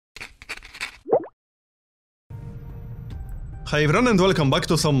Hi everyone and welcome back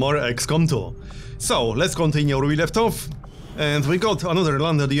to some more XCOM 2. So, let's continue where we left off. And we got another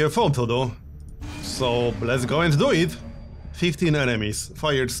landed UFO to do. So, let's go and do it. 15 enemies,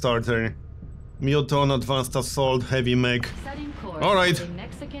 fired starter, Muton, advanced assault, heavy mech. Alright.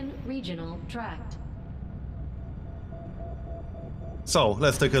 Mexican regional tract. So,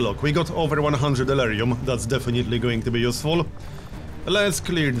 let's take a look. We got over 100 delirium, that's definitely going to be useful. Let's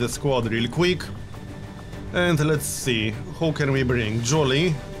clear the squad real quick. And let's see, who can we bring?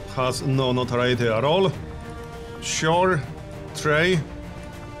 Julie has no notoriety at all. Sure, Trey,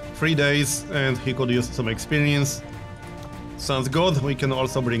 3 days and he could use some experience. Sounds good. We can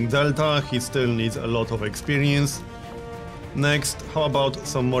also bring Delta, he still needs a lot of experience. Next, how about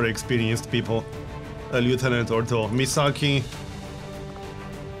some more experienced people? A lieutenant or two. Misaki.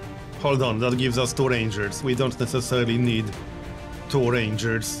 Hold on, that gives us 2 rangers. We don't necessarily need 2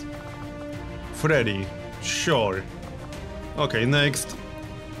 rangers. Freddy. Sure. Okay, next.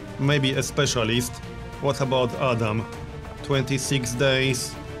 Maybe a specialist. What about Adam? 26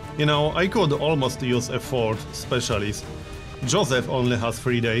 days. You know, I could almost use a 4th specialist. Joseph only has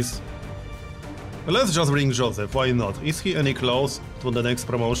 3 days. Let's just bring Joseph, why not? Is he any close to the next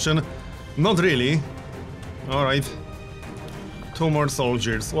promotion? Not really. Alright. 2 more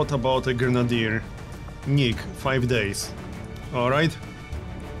soldiers. What about a grenadier? Nick, 5 days. Alright.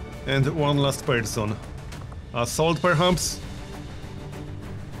 And 1 last person. Assault perhaps?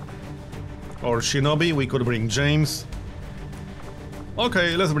 Or Shinobi, we could bring James.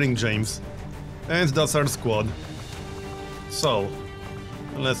 Okay, let's bring James. And that's our squad. So,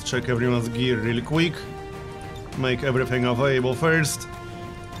 let's check everyone's gear real quick. Make everything available first.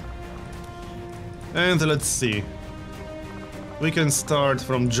 And let's see. We can start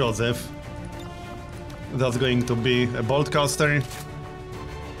from Joseph. That's going to be a boltcaster.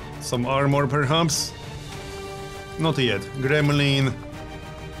 Some armor perhaps. Not yet. Gremlin.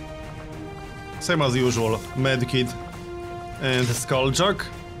 Same as usual. Medkit. And Skulljack.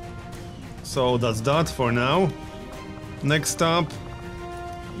 So that's that for now. Next up,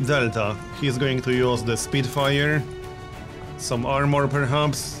 Delta. He's going to use the Spitfire. Some armor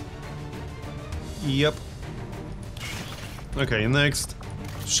perhaps. Yep. Okay, next,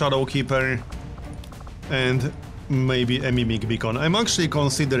 Shadowkeeper. And maybe a Mimic Beacon. I'm actually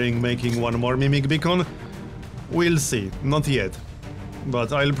considering making 1 more Mimic Beacon. We'll see, not yet.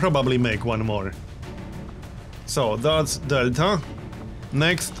 But I'll probably make 1 more. So, that's Delta.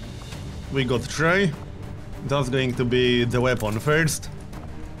 Next, we got Trey. That's going to be the weapon first.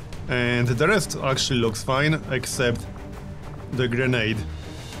 And the rest actually looks fine, except the grenade.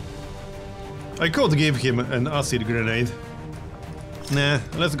 I could give him an acid grenade. Nah,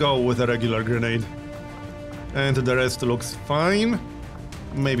 let's go with a regular grenade. And the rest looks fine.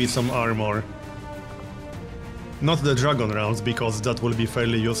 Maybe some armor. Not the dragon rounds, because that will be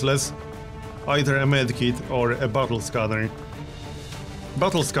fairly useless. Either a medkit or a battle scanner.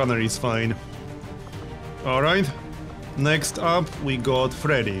 Battle scanner is fine. Alright, next up we got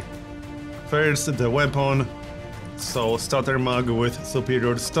Freddy. First the weapon, so starter mag with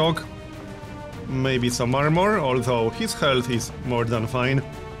superior stock. Maybe some armor, although his health is more than fine.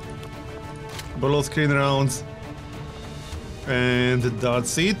 Blue screen rounds. And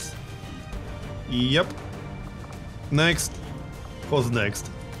that's it. Yep. Next. Who's next?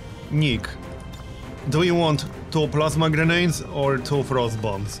 Nick. Do you want 2 plasma grenades or 2 frost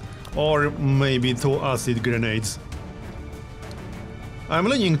bombs? Or maybe 2 acid grenades? I'm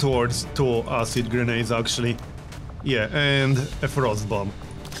leaning towards 2 acid grenades actually. Yeah, and a frost bomb.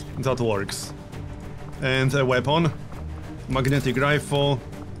 That works. And a weapon. Magnetic rifle.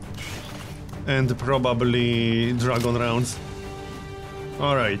 And probably dragon rounds.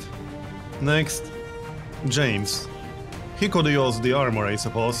 Alright. Next. James. He could use the armor, I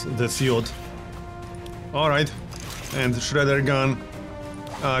suppose, the suit. Alright. And shredder gun.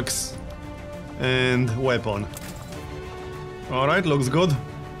 Axe. And weapon. Alright, looks good.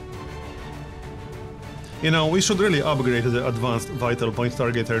 You know, we should really upgrade the advanced vital point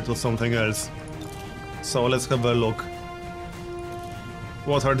targeter to something else. So let's have a look.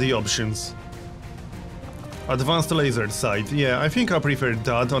 What are the options? Advanced laser sight. Yeah, I think I prefer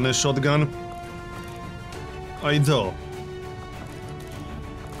that on a shotgun. I do.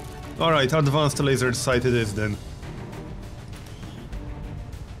 Alright, advanced laser sight it is then.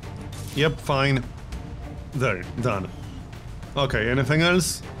 Yep, fine. There, done. Okay, anything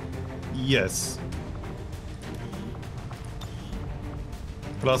else? Yes.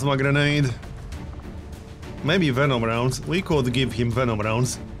 Plasma grenade. Maybe venom rounds. We could give him venom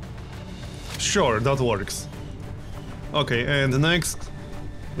rounds. Sure, that works. Okay, and next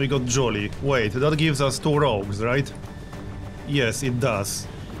we got Jolly. Wait, that gives us 2 rogues, right? Yes, it does.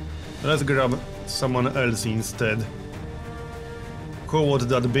 Let's grab someone else instead. Who would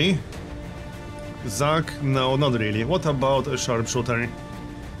that be? Zach? No, not really. What about a sharpshooter?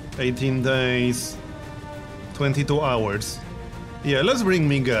 18 days... 22 hours. Yeah, let's bring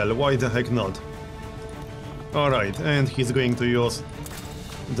Miguel, why the heck not? Alright, and he's going to use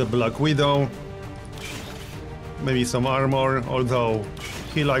the Black Widow. Maybe some armor, although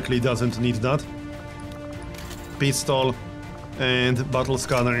he likely doesn't need that. Pistol and battle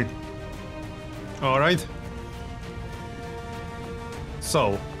scanner. Alright.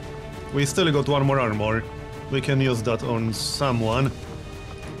 So, we still got one more armor. We can use that on someone.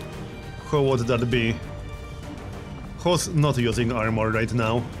 Who would that be? Who's not using armor right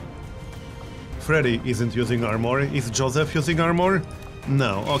now? Freddy isn't using armor. Is Joseph using armor?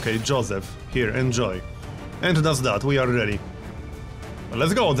 No. Okay, Joseph. Here, enjoy. And that's that. We are ready. Well,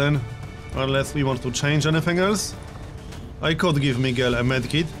 let's go then. Unless we want to change anything else. I could give Miguel a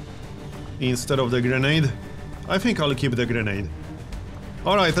medkit instead of the grenade. I think I'll keep the grenade.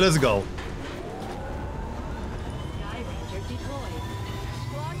 Alright, let's go.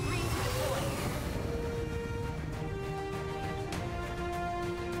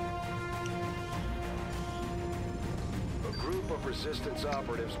 Resistance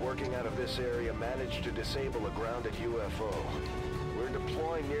operatives working out of this area managed to disable a grounded UFO. We're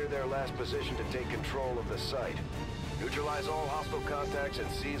deploying near their last position to take control of the site. Neutralize all hostile contacts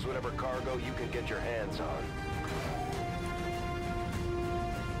and seize whatever cargo you can get your hands on.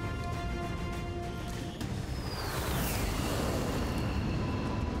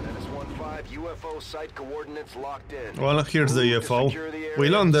 That is 1-5, UFO site coordinates locked in. Well, here's the UFO. We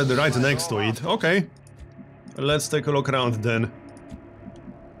landed right next to it. Okay. Let's take a look around then.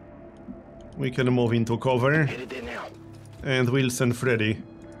 We can move into cover. And we'll send Freddy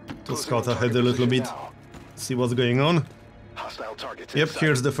to scout ahead a little bit. See what's going on. Yep,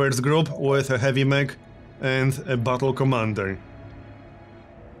 here's the first group with a heavy mech and a battle commander.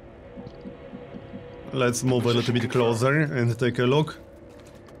 Let's move a little bit closer and take a look.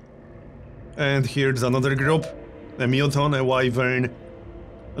 And here's another group. A muton, a wyvern.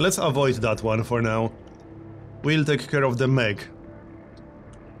 Let's avoid that one for now. We'll take care of the mech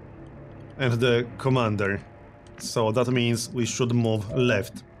and the commander. So that means we should move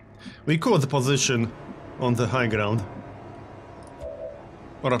left. We could position on the high ground.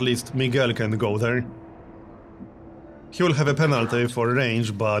 Or at least Miguel can go there. He will have a penalty for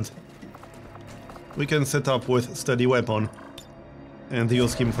range, but we can set up with steady weapon and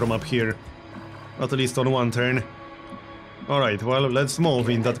use him from up here. At least on one turn. Alright, well, let's move.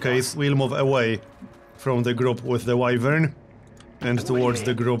 In that case, we'll move away from the group with the wyvern and towards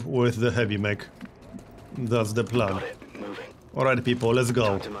the group with the heavy mech. That's the plan. Alright people, let's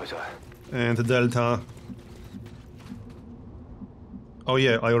go. And Delta... Oh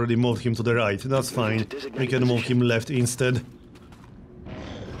yeah, I already moved him to the right, that's fine. We can move him left instead.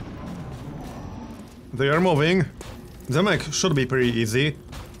 They are moving. The mech should be pretty easy,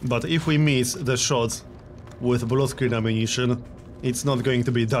 but if we miss the shots with blue screen ammunition, it's not going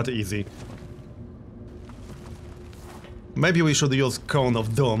to be that easy. Maybe we should use Cone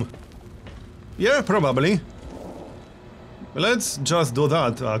of Doom. Yeah, probably. Let's just do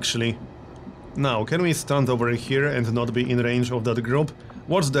that, actually. Now, can we stand over here and not be in range of that group?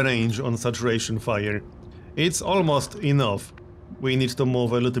 What's the range on saturation fire? It's almost enough. We need to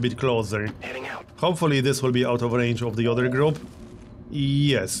move a little bit closer. Heading out. Hopefully this will be out of range of the other group.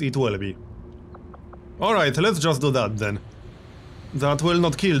 Yes, it will be. Alright, let's just do that then. That will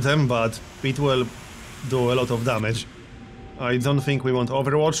not kill them, but it will do a lot of damage. I don't think we want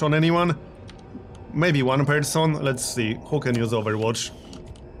Overwatch on anyone. Maybe one person. Let's see, who can use Overwatch?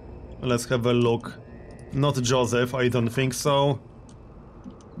 Let's have a look. Not Joseph, I don't think so.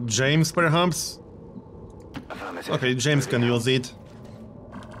 James, perhaps? Okay, James can use it.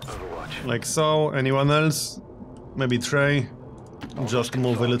 Like so. Anyone else? Maybe Trey? Just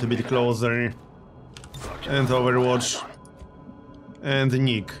move a little bit closer. And Overwatch. And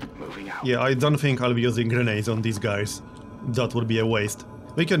Nick. Yeah, I don't think I'll be using grenades on these guys. That would be a waste.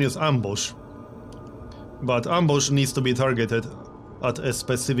 We can use ambush. But ambush needs to be targeted at a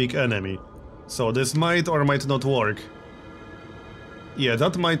specific enemy. So this might or might not work. Yeah,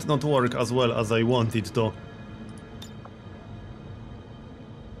 that might not work as well as I want it to.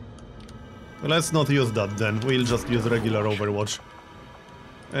 Let's not use that then, we'll just use regular Overwatch.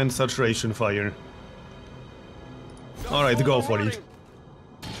 And saturation fire. Alright, go for it.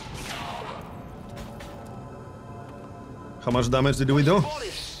 How much damage did we do?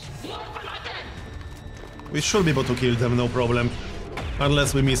 We should be able to kill them, no problem.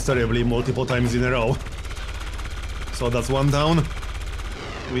 Unless we miss terribly multiple times in a row. So that's one down.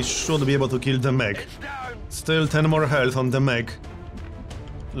 We should be able to kill the mech. Still 10 more health on the mech.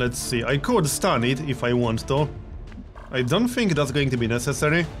 Let's see, I could stun it if I want to. I don't think that's going to be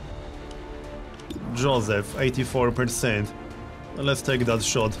necessary. Joseph, 84%. Let's take that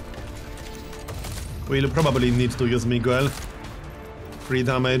shot. We'll probably need to use Miguel. 3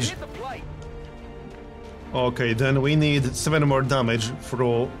 damage. Okay, then we need 7 more damage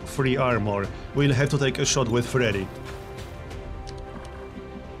for 3 armor. We'll have to take a shot with Freddy.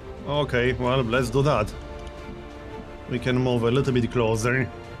 Okay, well, let's do that. We can move a little bit closer.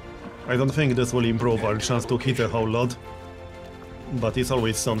 I don't think this will improve our chance to hit a whole lot. But it's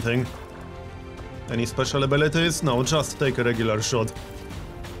always something. Any special abilities? No, just take a regular shot.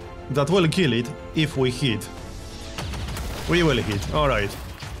 That will kill it if we hit. We will hit, alright.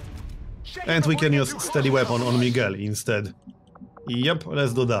 And we can use steady weapon on Miguel instead. Yep,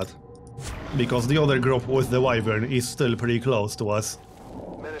 let's do that. Because the other group with the Wyvern is still pretty close to us.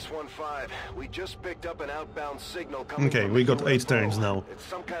 We just picked up an outbound signal coming. Okay, we got 8 turns now.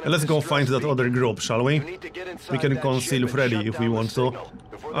 Let's go find that other group, shall we? We can conceal Freddy if we want to.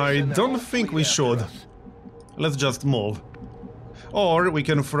 I don't think we should. Let's just move. Or we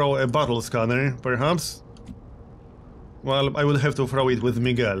can throw a battle scanner, perhaps? Well, I will have to throw it with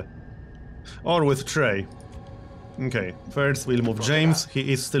Miguel. Or with Trey. Okay, first we'll move James,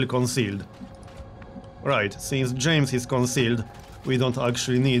 he is still concealed. Right, since James is concealed, we don't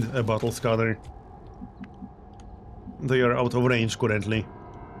actually need a battle scanner. They are out of range currently.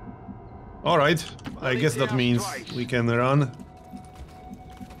 Alright, I guess that means we can run.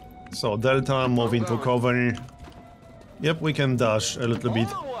 So Delta, move into cover. Yep, we can dash a little bit.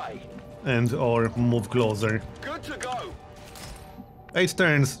 And or move closer. 8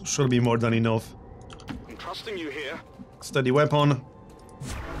 turns should be more than enough. I'm trusting you here. Steady weapon.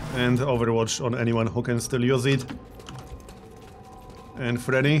 And Overwatch on anyone who can still use it. And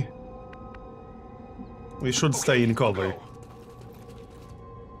Freddy. We should stay in cover.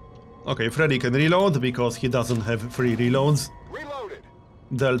 Okay, Freddy can reload because he doesn't have 3 reloads.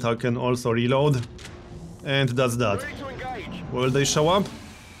 Delta can also reload. And that's that. Will they show up?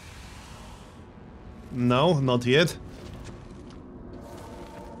 No, not yet.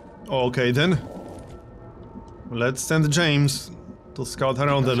 Okay then. Let's send James to scout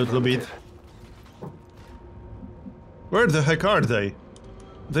around a little bit. Where the heck are they?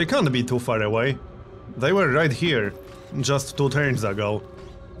 They can't be too far away. They were right here, just 2 turns ago.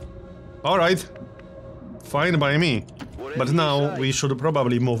 Alright. Fine by me. But now we should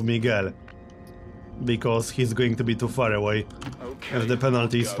probably move Miguel. Because he's going to be too far away. And the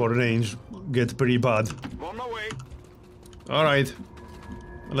penalties for range get pretty bad. Alright.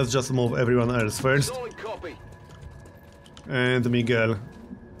 Let's just move everyone else first. And Miguel.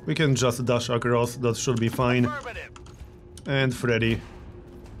 We can just dash across, that should be fine. And Freddy.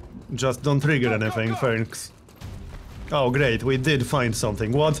 Just don't trigger anything, thanks. Oh great, we did find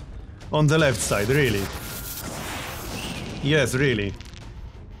something. What? On the left side, really? Yes, really.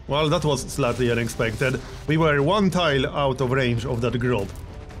 Well, that was slightly unexpected. We were 1 tile out of range of that group.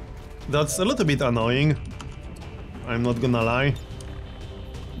 That's a little bit annoying. I'm not gonna lie.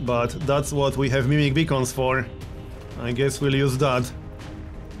 But that's what we have mimic beacons for. I guess we'll use that.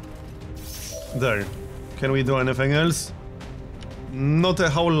 There. Can we do anything else? Not a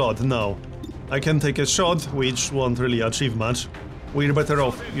whole lot, no. I can take a shot, which won't really achieve much. We're better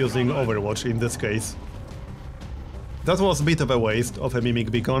off using Overwatch in this case. That was a bit of a waste of a mimic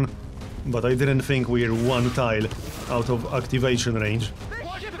beacon, but I didn't think we're 1 tile out of activation range.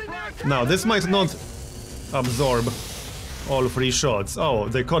 Now, this might not absorb all 3 shots. Oh,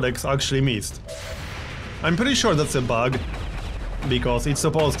 the codex actually missed. I'm pretty sure that's a bug, because it's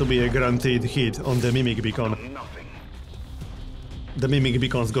supposed to be a guaranteed hit on the mimic beacon. The mimic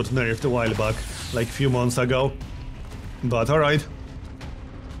beacons got nerfed a while back, like a few months ago. But alright.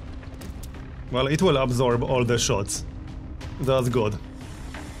 Well, it will absorb all the shots. That's good.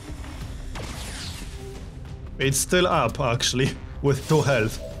 It's still up, actually, with 2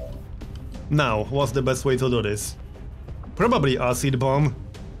 health. Now, what's the best way to do this? Probably acid bomb,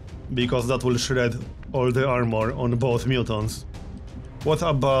 because that will shred all the armor on both mutants. What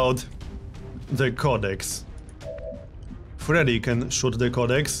about the codex? Freddy can shoot the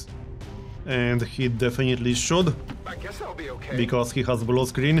codex, and he definitely should, I guess that'll be okay. because he has blue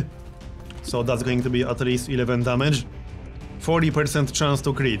screen, so that's going to be at least 11 damage. 40% chance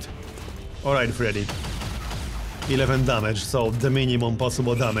to crit. Alright, Freddy. 11 damage, so the minimum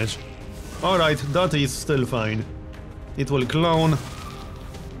possible damage. Alright, that is still fine. It will clone,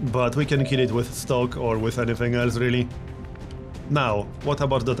 but we can kill it with stock or with anything else, really. Now, what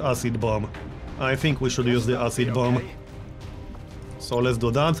about that acid bomb? I think we should use the acid bomb. So let's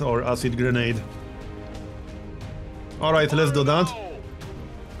do that, or acid grenade. Alright, let's do that.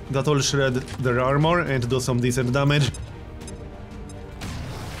 That will shred their armor and do some decent damage.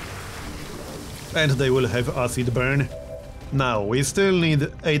 And they will have acid burn. Now, we still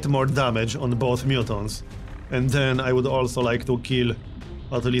need 8 more damage on both mutants. And then I would also like to kill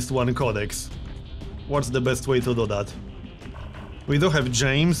at least one codex. What's the best way to do that? We do have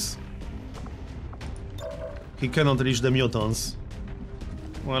James. He cannot reach the mutants.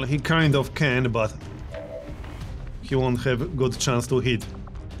 Well, he kind of can, but he won't have good chance to hit.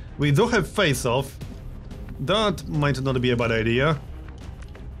 We do have face-off. That might not be a bad idea.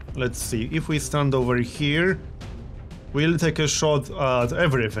 Let's see, if we stand over here, we'll take a shot at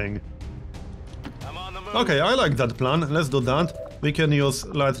everything. Okay, I like that plan, let's do that. We can use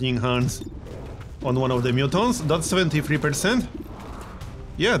lightning hands on one of the mutants, that's 73%.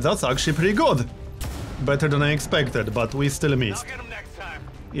 Yeah, that's actually pretty good. Better than I expected, but we still missed.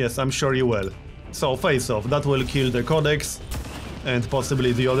 Yes, I'm sure you will. So, face-off, that will kill the codex, and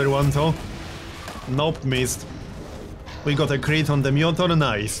possibly the other one too. Nope, missed. We got a crit on the mutant,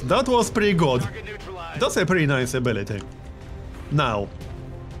 nice. That was pretty good. That's a pretty nice ability. Now,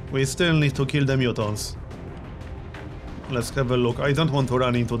 we still need to kill the mutants. Let's have a look. I don't want to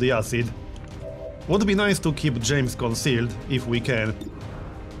run into the acid. Would be nice to keep James concealed, if we can.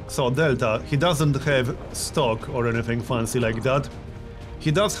 So, Delta, he doesn't have stock or anything fancy like that.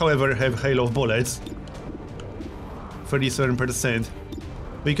 He does, however, have hail of bullets. 37%.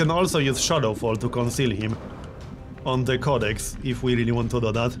 We can also use Shadowfall to conceal him on the codex, if we really want to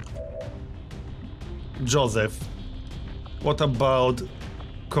do that. Joseph. What about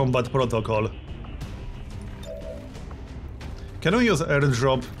combat protocol? Can we use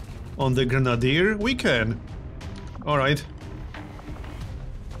airdrop on the grenadier? We can. Alright.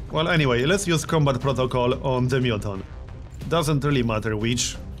 Well, anyway, let's use combat protocol on the mutant. Doesn't really matter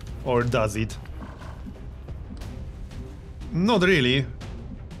which, or does it? Not really.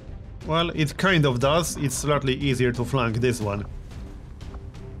 Well, it kind of does, it's slightly easier to flank this one.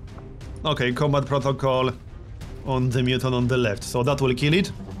 Okay, combat protocol on the mutant on the left, so that will kill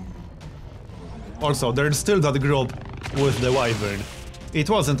it. Also, there's still that group with the wyvern. It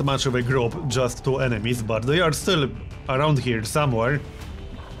wasn't much of a group, just 2 enemies, but they are still around here somewhere.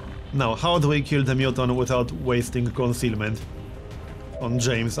 Now, how do we kill the mutant without wasting concealment on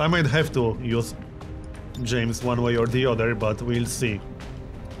James? I might have to use James one way or the other, but we'll see.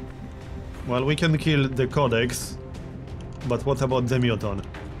 Well, we can kill the codex, but what about the mutant?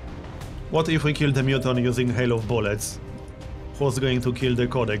 What if we kill the mutant using hail of bullets? Who's going to kill the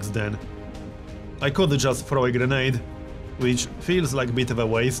codex then? I could just throw a grenade, which feels like a bit of a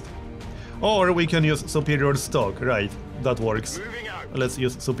waste. Or we can use superior stock, right, that works. Let's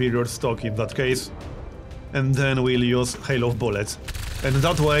use superior stock in that case. And then we'll use hail of bullets. And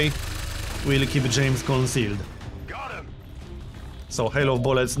that way, we'll keep James concealed. Got him. So hail of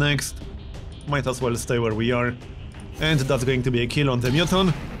bullets next. Might as well stay where we are. And that's going to be a kill on the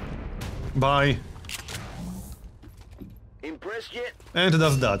mutant. Bye. Impressed yet? And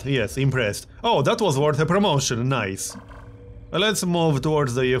that's that, yes, impressed. Oh, that was worth a promotion, nice. Let's move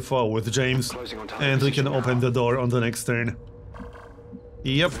towards the UFO with James, and we can open the door on the next turn.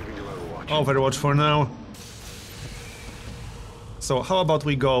 Yep, Overwatch for now. So how about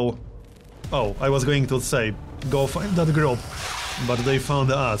we go... Oh, I was going to say, go find that group, but they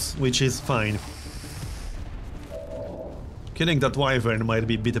found us, which is fine. Killing that wyvern might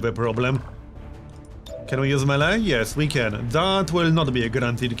be a bit of a problem. Can we use melee? Yes, we can. That will not be a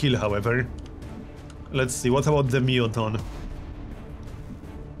guaranteed kill, however. Let's see, what about the mutant?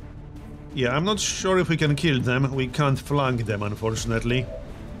 Yeah, I'm not sure if we can kill them. We can't flank them, unfortunately.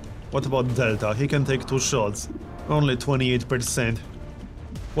 What about Delta? He can take 2 shots. Only 28%.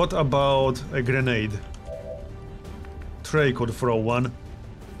 What about a grenade? Trey could throw one.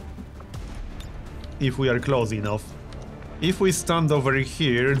 If we are close enough. If we stand over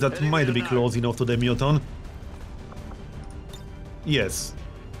here, that might be close enough to the mutant. Yes.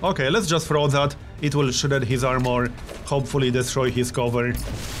 Okay, let's just throw that. It will shred his armor, hopefully destroy his cover.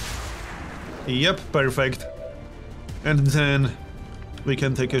 Yep, perfect. And then we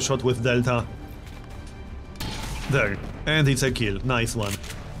can take a shot with Delta. There. And it's a kill. Nice one.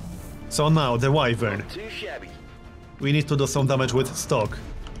 So now, the wyvern. Too shabby. We need to do some damage with stock.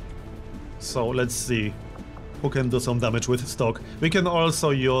 So let's see. Who can do some damage with stock? We can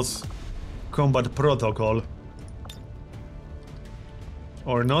also use combat protocol.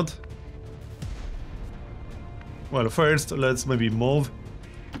 Or not? Well, first, let's maybe move.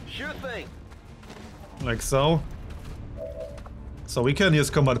 Sure thing. Like so. So we can use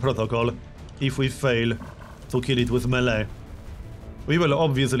combat protocol. if we fail to kill it with melee. We will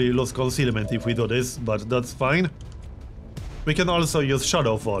obviously lose concealment if we do this, but that's fine. We can also use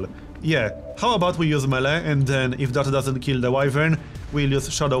Shadowfall. Yeah, how about we use melee, and then if that doesn't kill the Wyvern, we'll use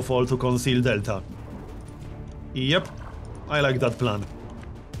Shadowfall to conceal Delta. Yep, I like that plan.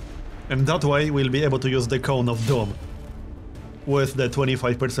 And that way we'll be able to use the Cone of Doom with the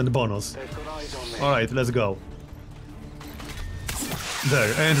 25% bonus. Alright, let's go.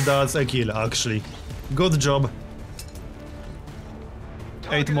 There, and that's a kill actually. Good job.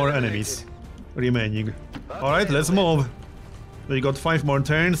 8 more enemies remaining. Alright, let's move. We got 5 more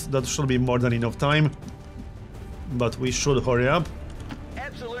turns, that should be more than enough time. But we should hurry up.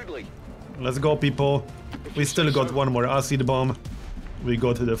 Absolutely. Let's go, people. We still got one more acid bomb. We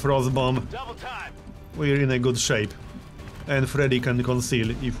got the frost bomb. Double time. We're in a good shape. And Freddy can conceal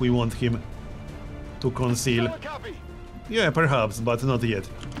if we want him to conceal. Yeah, perhaps, but not yet.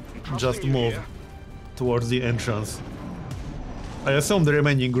 Just move towards the entrance. I assume the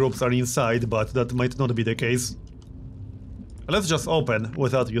remaining groups are inside, but that might not be the case. Let's just open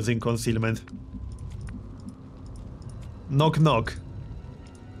without using concealment. Knock knock.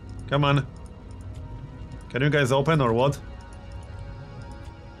 Come on. Can you guys open or what?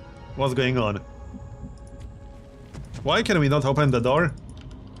 What's going on? Why can we not open the door?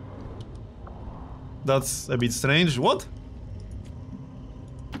 That's a bit strange. What?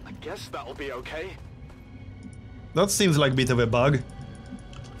 I guess that'll be okay. That seems like a bit of a bug.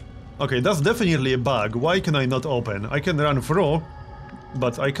 Okay, that's definitely a bug. Why can I not open? I can run through,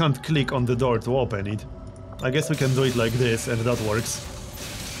 but I can't click on the door to open it. I guess we can do it like this and that works.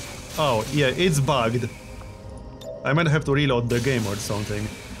 Oh, yeah, it's bugged. I might have to reload the game or something.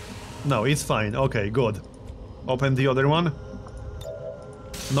 No, it's fine. Okay, good. Open the other one.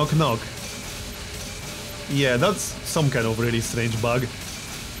 Knock knock. Yeah, that's some kind of really strange bug.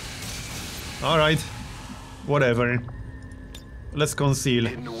 Alright. Whatever. Let's conceal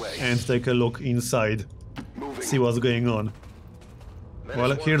and take a look inside. See what's going on.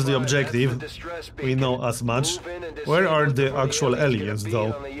 Well, here's the objective. We know as much. Where are the actual aliens,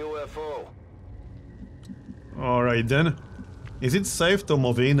 though? Alright then. Is it safe to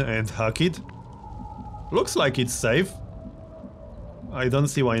move in and hack it? Looks like it's safe. I don't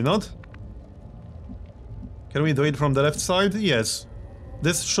see why not. Can we do it from the left side? Yes.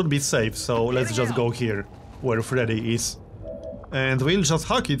 This should be safe, so let's just go here, where Freddy is. And we'll just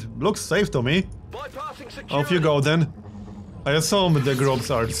hack it. Looks safe to me. Off you go then. I assume the groups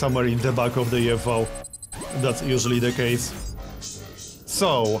are somewhere in the back of the UFO. That's usually the case.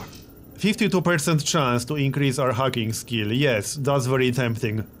 So, 52% chance to increase our hacking skill. Yes, that's very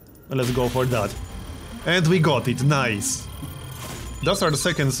tempting. Let's go for that. And we got it, nice. That's our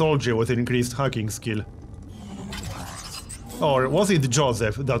second soldier with increased hacking skill. Or was it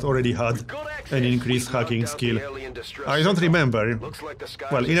Joseph that already had an increased hacking skill? I don't remember.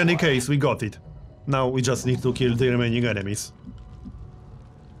 Well, in any case, we got it. Now we just need to kill the remaining enemies.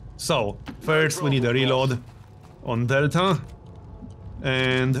 So, first we need a reload on Delta.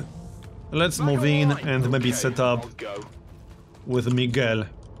 And let's move in and maybe set up with Miguel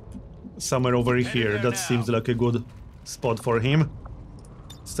somewhere over here. That seems like a good spot for him.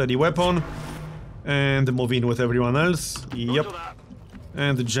 Steady weapon. And move in with everyone else. Yep.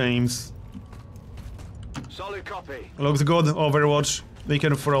 And James. Solid copy. Looks good. Overwatch. We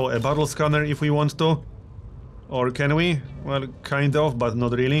can throw a battle scanner if we want to. Or can we? Well, kind of, but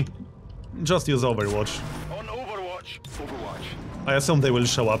not really. Just use Overwatch. On Overwatch. Overwatch. I assume they will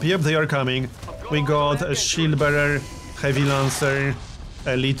show up. Yep, they are coming. We got a Shield Bearer, Heavy Lancer,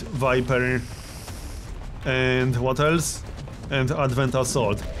 Elite Viper, and what else? And Advent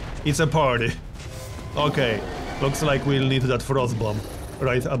Assault. It's a party. Okay, looks like we'll need that frost bomb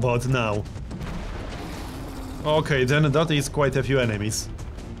right about now. Okay, then that is quite a few enemies.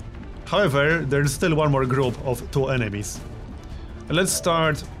 However, there's still one more group of 2 enemies. Let's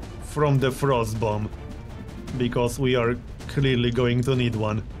start from the frost bomb, because we are clearly going to need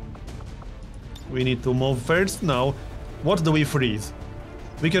one. We need to move first. Now, what do we freeze?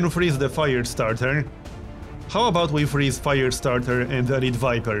 We can freeze the fire starter. How about we freeze fire starter and Elite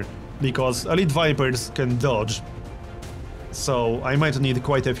Viper? Because Elite Vipers can dodge. So I might need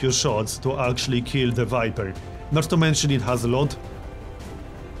quite a few shots to actually kill the Viper. Not to mention it has a lot.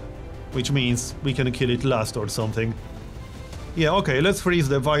 Which means we can kill it last or something. Yeah, okay, let's freeze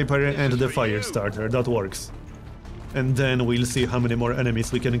the Viper and the fire starter, that works. And then we'll see how many more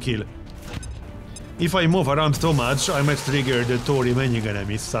enemies we can kill. If I move around too much, I might trigger the 2 remaining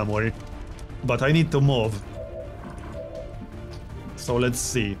enemies somewhere. But I need to move. So let's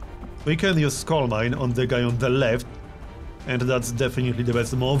see. We can use Skull Mine on the guy on the left. And that's definitely the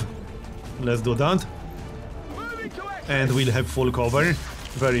best move. Let's do that. And we'll have full cover.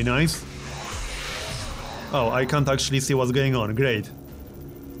 Very nice. Oh, I can't actually see what's going on. Great.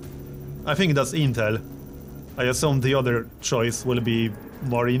 I think that's intel. I assume the other choice will be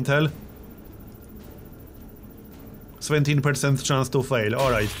more intel. 17% chance to fail.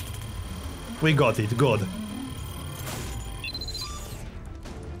 Alright. We got it. Good.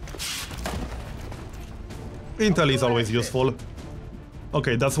 Intel is always useful.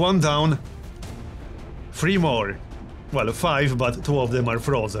 Okay, that's one down. 3 more. Well, 5, but 2 of them are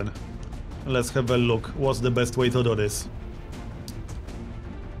frozen. Let's have a look. What's the best way to do this?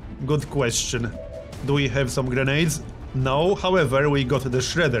 Good question. Do we have some grenades? No, however, we got the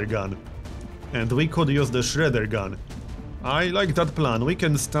shredder gun. And we could use the shredder gun. I like that plan. We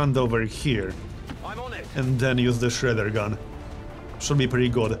can stand over here. I'm on it. And then use the shredder gun. Should be pretty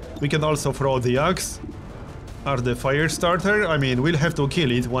good. We can also throw the axe. Or the fire starter. I mean, we'll have to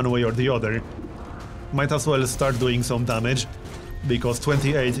kill it one way or the other. Might as well start doing some damage. Because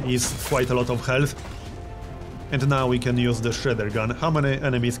 28 is quite a lot of health. And now we can use the shredder gun. How many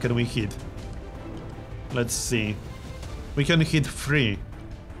enemies can we hit? Let's see. We can hit 3.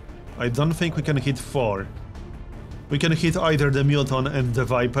 I don't think we can hit 4. We can hit either the Muton and the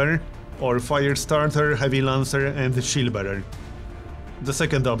Viper, or Fire Starter, Heavy Lancer and Shield Bearer. The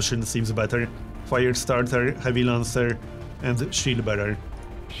second option seems better. Fire Starter, Heavy Lancer and Shield Bearer.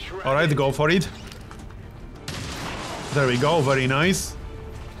 Alright, go for it. There we go, very nice.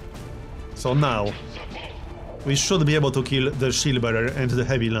 So now, we should be able to kill the Shield Bearer and the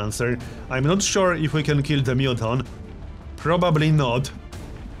Heavy Lancer. I'm not sure if we can kill the Muton. Probably not.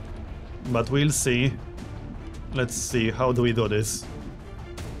 But we'll see. Let's see, how do we do this?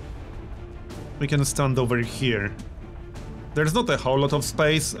 We can stand over here. There's not a whole lot of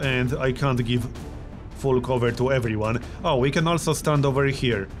space and I can't give full cover to everyone. Oh, we can also stand over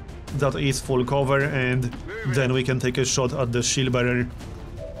here. That is full cover and then we can take a shot at the Shield Bearer.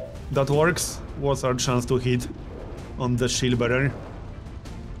 That works. What's our chance to hit on the Shield Bearer?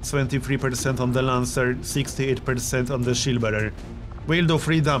 23% on the Lancer, 68% on the Shield Bearer. We'll do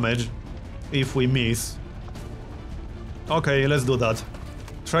 3 damage if we miss. Okay, let's do that.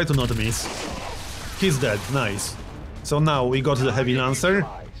 Try to not miss. He's dead, nice. So now we got the Heavy Lancer.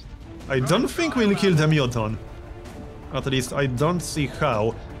 I don't think we'll kill the Muton. At least I don't see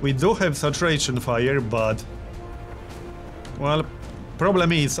how. We do have saturation fire, but... well,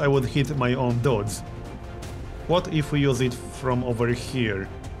 problem is I would hit my own dudes. What if we use it from over here?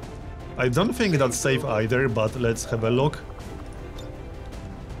 I don't think that's safe either, but let's have a look.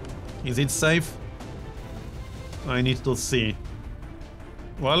 Is it safe? I need to see.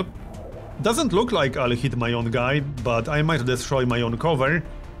 Well, doesn't look like I'll hit my own guy, but I might destroy my own cover.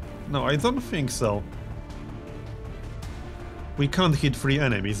 No, I don't think so. We can't hit 3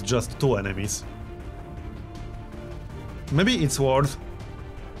 enemies, just 2 enemies. Maybe it's worth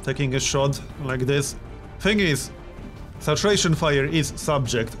taking a shot like this. Thing is, saturation fire is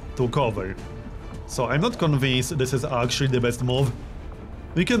subject to cover. So I'm not convinced this is actually the best move.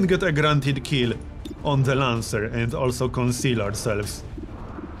 We can get a granted kill on the Lancer and also conceal ourselves.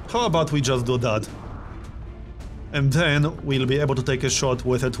 How about we just do that? And then we'll be able to take a shot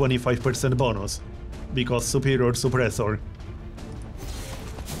with a 25% bonus. Because superior suppressor.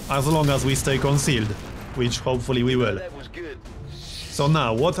 As long as we stay concealed, which hopefully we will. So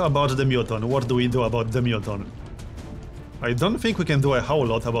now, what about the Muton? What do we do about the Muton? I don't think we can do a whole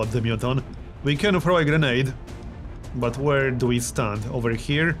lot about the Muton. We can throw a grenade. But where do we stand? Over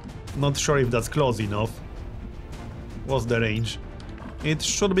here? Not sure if that's close enough. What's the range? It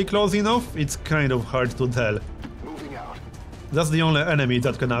should be close enough? It's kind of hard to tell. Moving out. That's the only enemy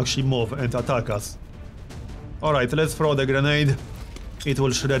that can actually move and attack us. Alright, let's throw the grenade. It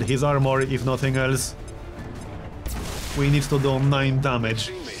will shred his armor, if nothing else. We need to do 9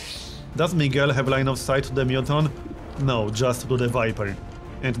 damage. Does Miguel have line of sight to the Muton? No, just to the Viper.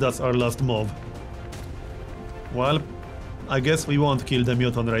 And that's our last move. Well, I guess we won't kill the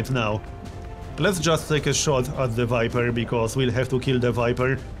Muton right now. Let's just take a shot at the Viper, because we'll have to kill the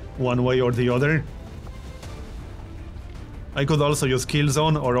Viper one way or the other. I could also use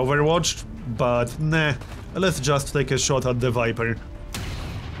Killzone or Overwatch, but nah, let's just take a shot at the Viper.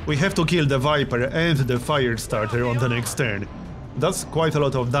 We have to kill the Viper and the Fire Starter on the next turn. That's quite a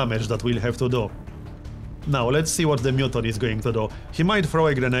lot of damage that we'll have to do. Now, let's see what the Muton is going to do. He might throw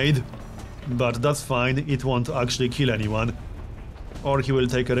a grenade, but that's fine, it won't actually kill anyone. Or he will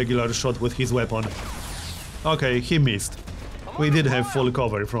take a regular shot with his weapon. Okay, he missed. We did have full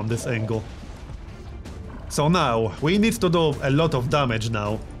cover from this angle. So now, we need to do a lot of damage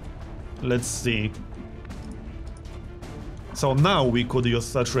now. Let's see. So now we could use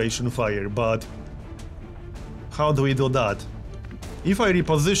saturation fire, but how do we do that? If I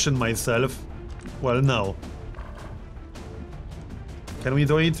reposition myself, well, no. Can we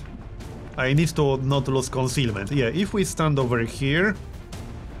do it? I need to not lose concealment. Yeah, if we stand over here,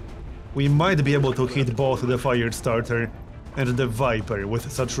 we might be able to hit both the fire starter and the Viper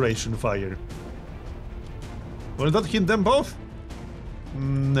with saturation fire. Will that hit them both?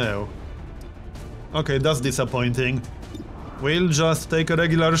 No. Okay, that's disappointing. We'll just take a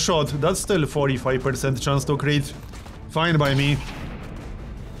regular shot. That's still 45% chance to crit. Fine by me.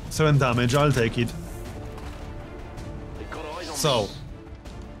 7 damage, I'll take it. So,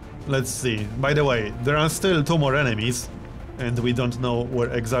 let's see. By the way, there are still 2 more enemies, and we don't know where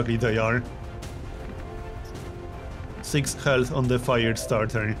exactly they are. 6 health on the fire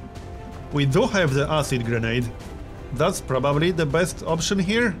starter. We do have the acid grenade. That's probably the best option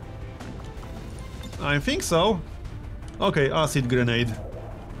here. I think so. Okay, acid grenade.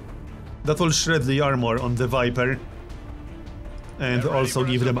 That will shred the armor on the Viper. And also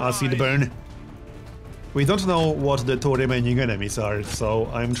give them acid burn. We don't know what the 2 remaining enemies are,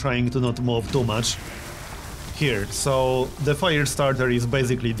 so I'm trying to not move too much. Here, so the fire starter is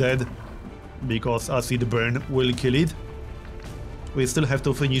basically dead, because acid burn will kill it. We still have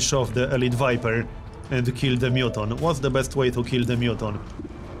to finish off the elite Viper and kill the Muton. What's the best way to kill the Muton?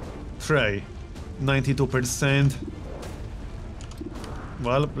 Trey, 92%.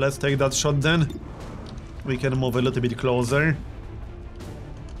 Well, let's take that shot then. We can move a little bit closer.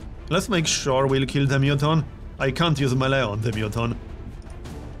 Let's make sure we'll kill the Muton. I can't use melee on the Muton.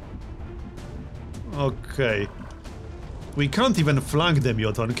 Okay. We can't even flank the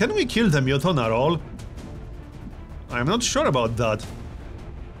Muton. Can we kill the Muton at all? I'm not sure about that.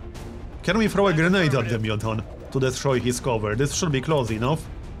 Can we throw a grenade at the Muton to destroy his cover? This should be close enough.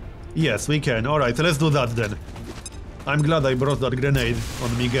 Yes, we can. Alright, let's do that then. I'm glad I brought that grenade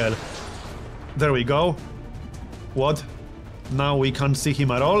on Miguel. There we go. What? Now we can't see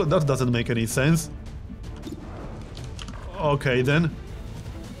him at all? That doesn't make any sense. Okay then.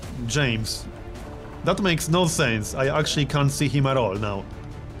 James. That makes no sense. I actually can't see him at all now.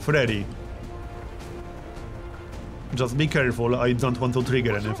 Freddy. Just be careful, I don't want to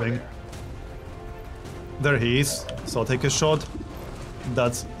trigger anything. There he is, so take a shot.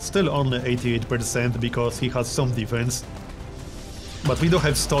 That's still only 88% because he has some defense. But we do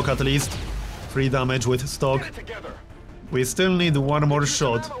have stock at least. 3 damage with stock. We still need 1 more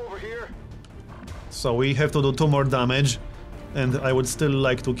shot. So we have to do 2 more damage. And I would still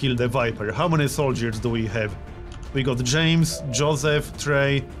like to kill the Viper. How many soldiers do we have? We got James, Joseph,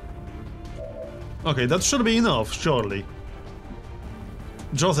 Trey. Okay, that should be enough, surely.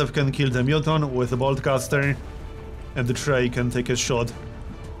 Joseph can kill the Muton with a boltcaster. And Trey can take a shot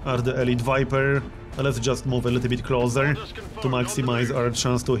at the elite Viper. Let's just move a little bit closer to maximize our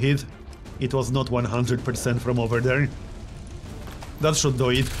chance to hit. It was not 100% from over there. That should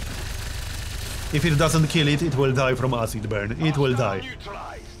do it. If it doesn't kill it, it will die from acid burn. It will die.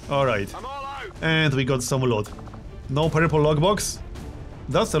 Alright. And we got some loot. No purple logbox?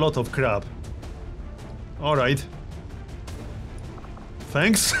 That's a lot of crap. Alright.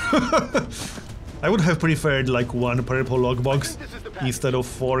 Thanks. I would have preferred like 1 purple logbox instead of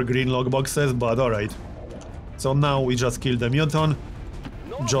 4 green logboxes, but alright. So now we just kill the Muton.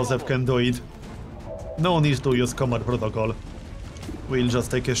 Joseph can do it. No need to use combat protocol. We'll just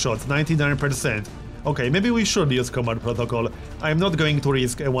take a shot. 99%. Okay, maybe we should use combat protocol. I'm not going to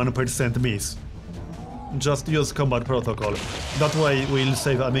risk a 1% miss. Just use combat protocol. That way we'll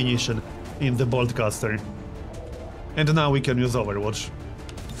save ammunition in the boltcaster. And now we can use Overwatch.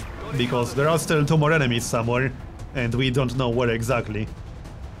 Because there are still 2 more enemies somewhere, and we don't know where exactly.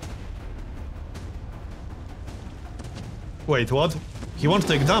 Wait, what? He won't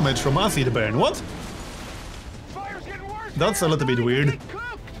take damage from acid burn, what? That's a little bit weird.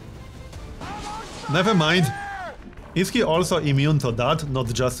 Never mind. Is he also immune to that, not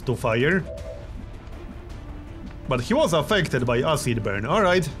just to fire? But he was affected by acid burn,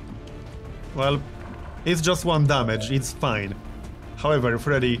 alright. Well, it's just 1 damage, it's fine. However,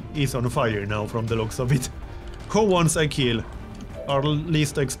 Freddy is on fire now from the looks of it. Who wants a kill? Our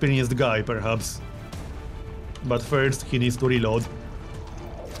least experienced guy, perhaps. But first, he needs to reload.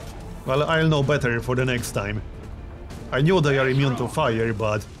 Well, I'll know better for the next time. I knew they are immune to fire,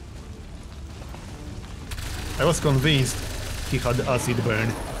 but I was convinced he had acid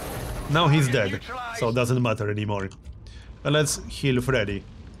burn. Now he's dead, so it doesn't matter anymore. Let's heal Freddy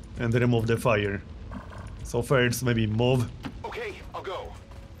and remove the fire. So first, maybe move. Okay, I'll go.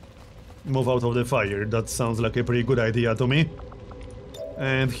 Move out of the fire, that sounds like a pretty good idea to me.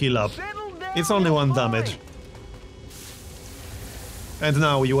 And heal up. It's only 1 damage. And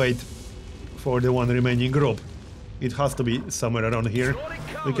now we wait for the one remaining group. It has to be somewhere around here.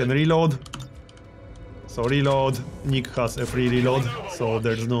 We can reload. So reload. Nick has a free reload, so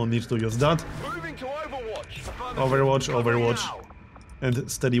there's no need to use that. Moving to Overwatch. Overwatch, Overwatch. And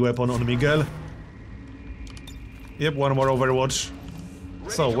steady weapon on Miguel. Yep, one more Overwatch.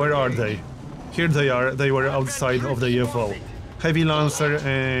 So, where are they? Here they are. They were outside of the UFO. Heavy Lancer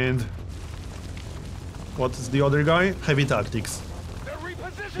and... what's the other guy? Heavy Tactics.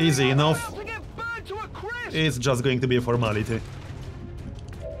 Easy enough. It's just going to be a formality.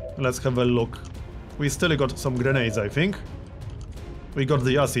 Let's have a look. We still got some grenades, I think. We got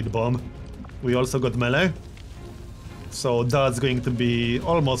the acid bomb. We also got melee. So that's going to be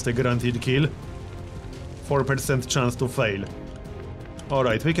almost a guaranteed kill. 4% chance to fail.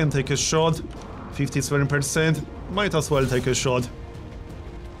 Alright, we can take a shot. 57%. Might as well take a shot.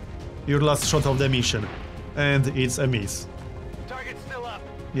 Your last shot of the mission. And it's a miss. Target's still up.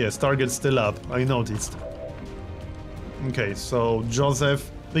 Yes, target's still up. I noticed. Okay, so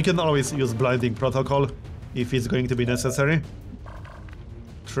Joseph. We can always use blinding protocol if it's going to be necessary.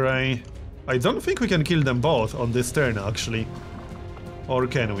 Trey. I don't think we can kill them both on this turn, actually. Or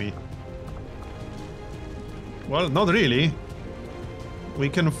can we? Well, not really. We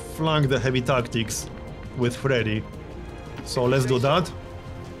can flank the heavy tactics with Freddy. So let's do that.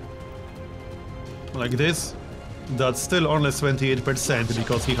 Like this. That's still only 28%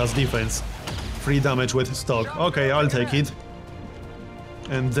 because he has defense. 3 damage with stock. Okay, I'll take it.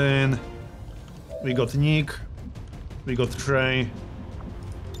 And then we got Nick. We got Trey.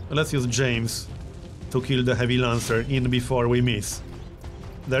 Let's use James to kill the heavy lancer in before we miss.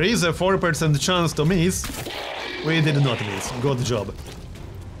 There is a 4% chance to miss. We did not miss. Good job.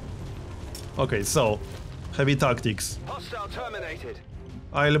 Okay, so heavy tactics. Hostile terminated.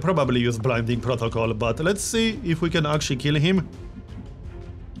 I'll probably use blinding protocol, but let's see if we can actually kill him.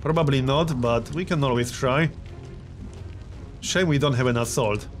 Probably not, but we can always try. Shame we don't have an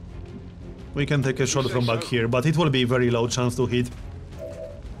assault. We can take a shot from back here, but it will be very low chance to hit.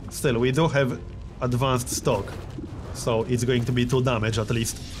 Still, we do have advanced stock, so it's going to be 2 damage at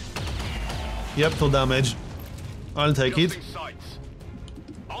least. Yep, 2 damage. I'll take it.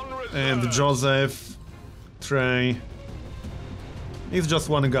 And Joseph, Trey. It's just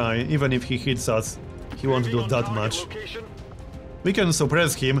one guy. Even if he hits us, he won't do that much. We can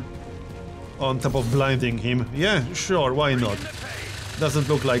suppress him on top of blinding him. Yeah, sure, why not? Doesn't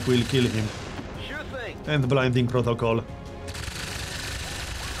look like we'll kill him. And blinding protocol.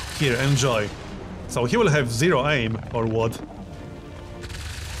 Here, enjoy. So he will have 0 aim, or what?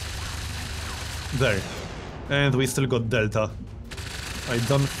 There. And we still got Delta. I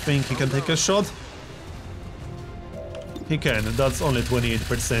don't think he can take a shot. He can, that's only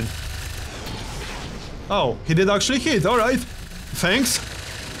 28%. Oh, he did actually hit, alright. Thanks.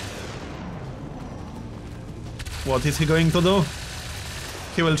 What is he going to do?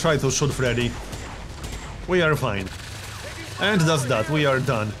 He will try to shoot Freddy. We are fine. And that's that, we are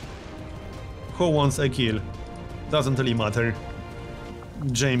done. Who wants a kill? Doesn't really matter.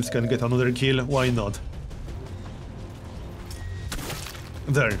 James can get another kill, why not?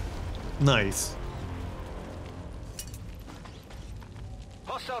 There. Nice.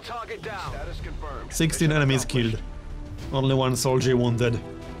 Hostile target down. Status confirmed. 16 enemies killed. Only 1 soldier wounded.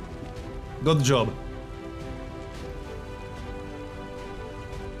 Good job.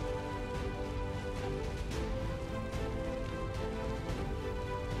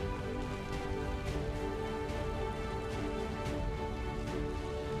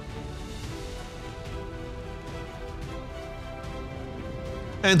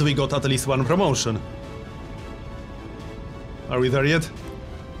 And we got at least 1 promotion. Are we there yet?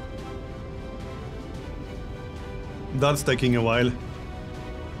 That's taking a while.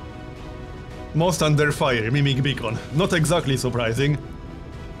 Most under fire, Mimic Beacon. Not exactly surprising.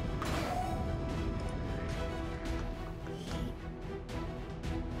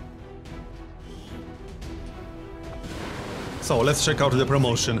 So let's check out the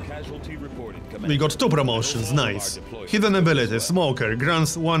promotion. We got 2 promotions, nice. Hidden ability, Smoker,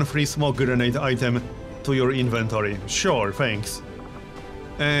 grants 1 free smoke grenade item to your inventory. Sure, thanks.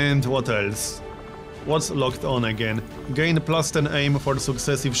 And what else? What's locked on again? Gain +10 aim for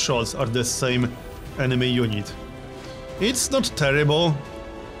successive shots at the same enemy unit. It's not terrible,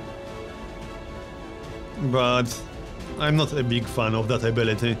 but I'm not a big fan of that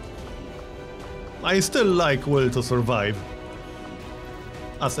ability. I still like Will to Survive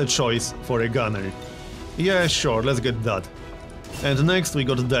as a choice for a gunner. Yeah, sure, let's get that. And next we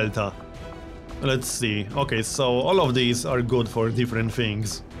got Delta. Let's see. Okay, so all of these are good for different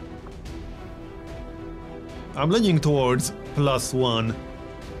things. I'm leaning towards +1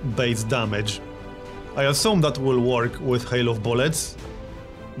 base damage. I assume that will work with Hail of Bullets,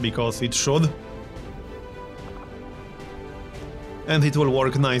 because it should. And it will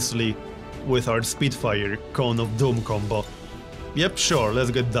work nicely with our Spitfire Cone of Doom combo. Yep, sure,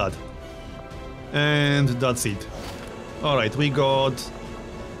 let's get that. And that's it. Alright, we got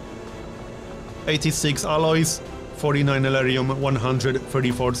 86 alloys, 49 Elerium,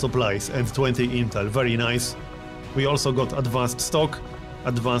 134 supplies, and 20 intel. Very nice. We also got advanced stock,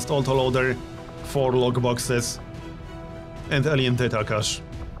 advanced autoloader, 4 logboxes, and alien data cache.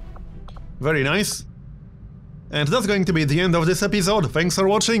 Very nice. And that's going to be the end of this episode. Thanks for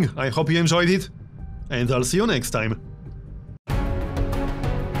watching, I hope you enjoyed it, and I'll see you next time.